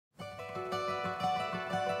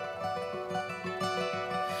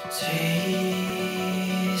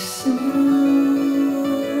Chasing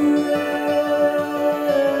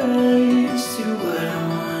rise to what I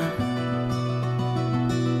want.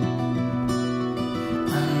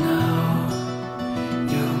 I know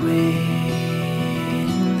you're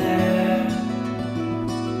waiting there.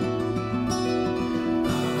 A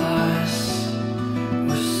loss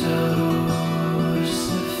was so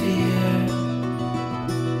severe.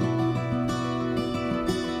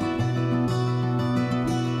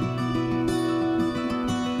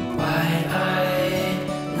 Wide-eyed,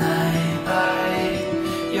 night by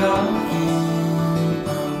your own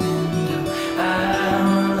window,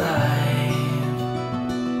 I'm alive.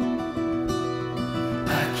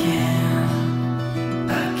 I can't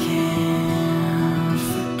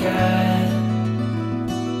forget.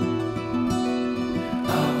 I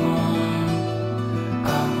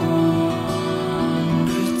won't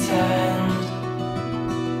pretend.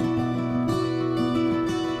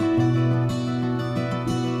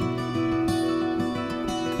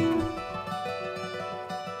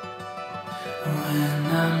 When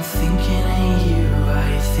I'm thinking of you, are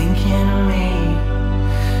you thinking of me?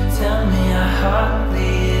 Tell me I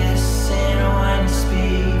hardly listen when you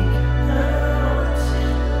speak. I want to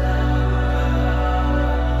love,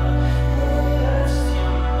 it's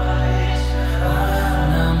too much. When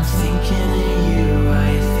I'm thinking of you, are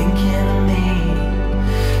you thinking of me?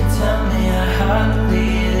 Tell me I hardly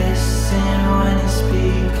listen when you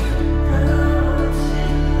speak. I want to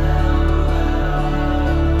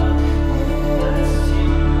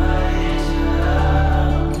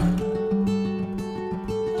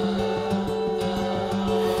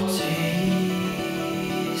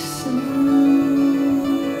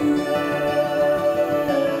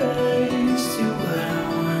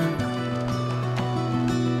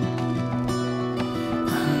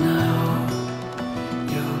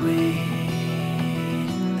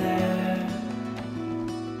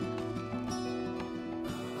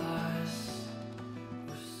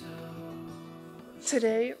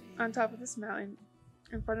Today, on top of this mountain,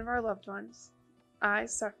 in front of our loved ones, I,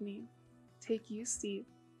 Stephanie, take you, Steve,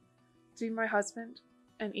 to be my husband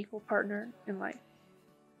and equal partner in life.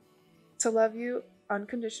 To love you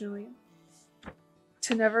unconditionally,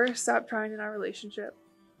 to never stop trying in our relationship,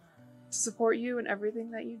 to support you in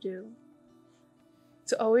everything that you do,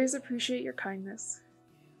 to always appreciate your kindness,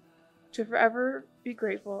 to forever be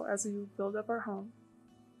grateful as we build up our home,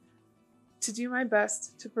 to do my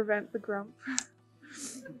best to prevent the grump,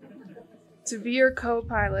 to be your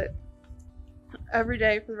co-pilot every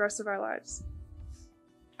day for the rest of our lives.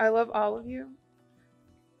 I love all of you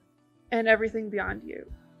and everything beyond you,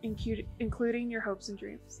 including your hopes and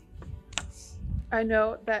dreams. I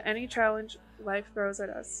know that any challenge life throws at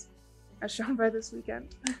us, as shown by this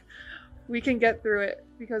weekend, we can get through it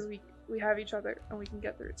because we have each other and we can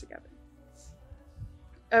get through it together.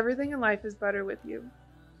 Everything in life is better with you.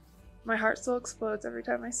 My heart still explodes every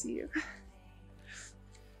time I see you.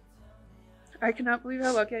 I cannot believe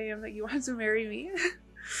how lucky I am that you wanted to marry me.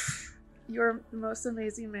 You're the most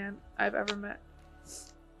amazing man I've ever met.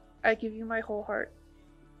 I give you my whole heart.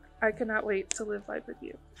 I cannot wait to live life with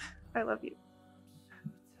you. I love you.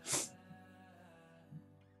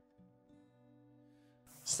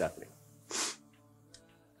 Stephanie,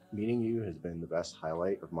 meeting you has been the best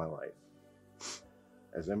highlight of my life.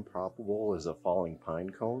 As improbable as a falling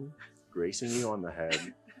pine cone, gracing you on the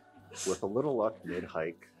head, with a little luck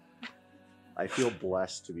mid-hike, I feel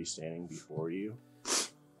blessed to be standing before you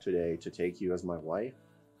today to take you as my wife,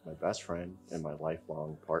 my best friend, and my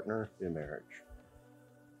lifelong partner in marriage.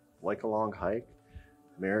 Like a long hike,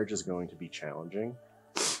 marriage is going to be challenging.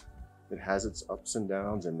 It has its ups and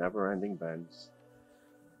downs and never-ending bends.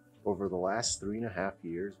 Over the last 3.5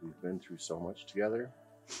 years, we've been through so much together.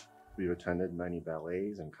 We've attended many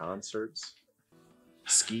ballets and concerts,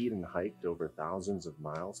 skied and hiked over thousands of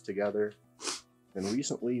miles together, and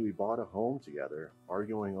recently we bought a home together,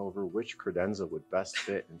 arguing over which credenza would best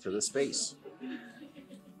fit into the space.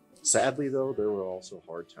 Sadly though, there were also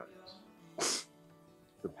hard times.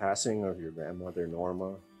 The passing of your grandmother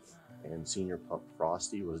Norma and senior pup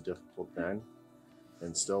Frosty was difficult then,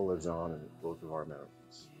 and still lives on in both of our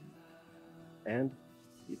memories. And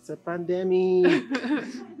it's a pandemic.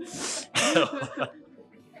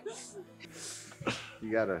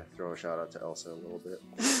 You gotta throw a shout out to Elsa a little bit.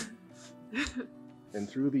 And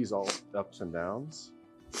through these all ups and downs,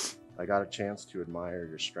 I got a chance to admire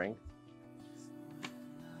your strength,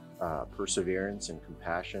 perseverance, and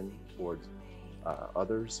compassion towards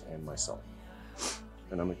others and myself.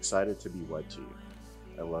 And I'm excited to be wed to you.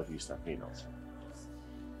 I love you, Stephanie Nelson.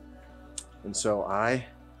 And so I,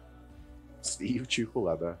 Steve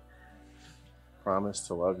Chukwuleba, promise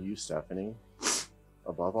to love you, Stephanie,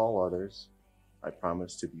 above all others. I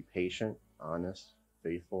promise to be patient, honest,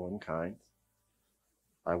 faithful, and kind.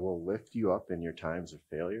 I will lift you up in your times of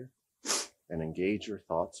failure and engage your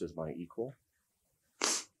thoughts as my equal.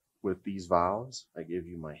 With these vows, I give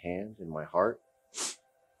you my hand and my heart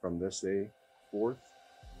from this day forth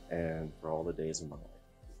and for all the days of my life.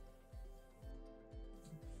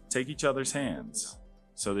 Take each other's hands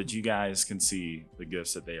so that you guys can see the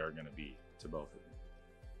gifts that they are going to be to both of you.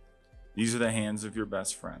 These are the hands of your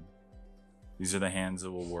best friend. These are the hands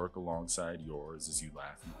that will work alongside yours as you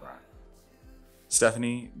laugh and cry.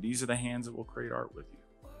 Stephanie, these are the hands that will create art with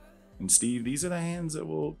you. And Steve, these are the hands that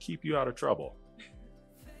will keep you out of trouble.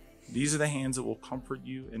 These are the hands that will comfort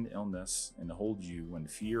you in illness and hold you when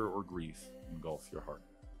fear or grief engulf your heart.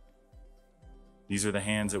 These are the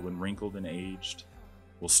hands that, when wrinkled and aged,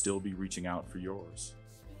 will still be reaching out for yours.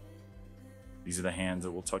 These are the hands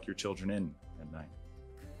that will tuck your children in at night.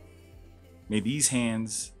 May these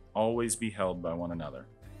hands always be held by one another.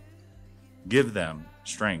 Give them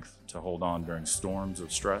strength to hold on during storms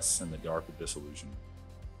of stress and the dark of disillusionment.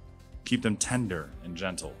 Keep them tender and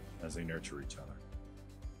gentle as they nurture each other.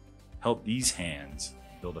 Help these hands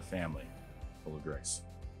build a family full of grace.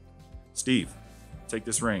 Steve, take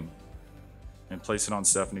this ring and place it on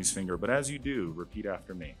Stephanie's finger, but as you do, repeat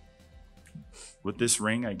after me. With this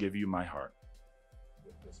ring, I give you my heart.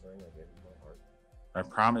 With this ring, I give you my heart. I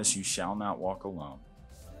promise you shall not walk alone.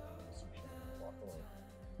 I promise you shall not walk alone.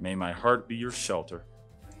 May my heart be your shelter,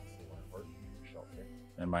 May my heart be your shelter,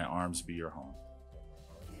 and my arms be your home. and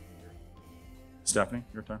my arms be your home. Stephanie,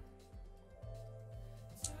 your turn.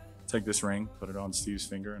 Take this ring, put it on Steve's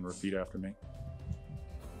finger, and repeat after me.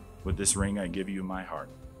 With this ring, I give you my heart.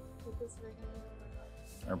 With this ring, I give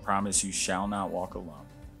you my heart. I promise you shall not walk alone.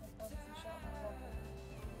 I promise you shall not walk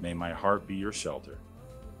alone. May my heart be your shelter,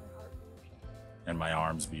 May my heart be your shelter. and my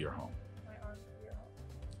arms be your home. My arms be your home.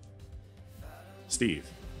 Steve,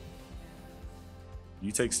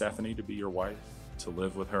 you take Stephanie to be your wife, to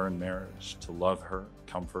live with her in marriage, to love her,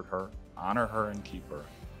 comfort her, honor her, and keep her,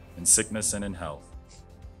 in sickness and in health,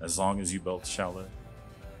 as long as you both shall live.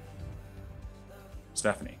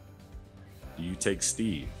 Stephanie, do you take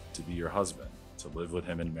Steve to be your husband, to live with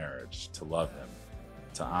him in marriage, to love him,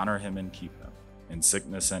 to honor him and keep him, in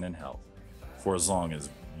sickness and in health, for as long as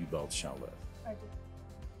you both shall live? I do.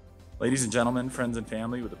 Ladies and gentlemen, friends and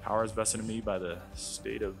family, with the powers vested in me by the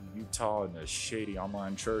state of Utah and the shady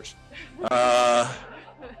online church,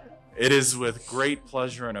 it is with great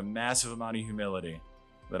pleasure and a massive amount of humility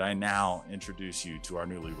that I now introduce you to our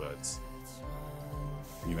newlyweds.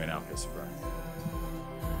 You may now kiss the bride.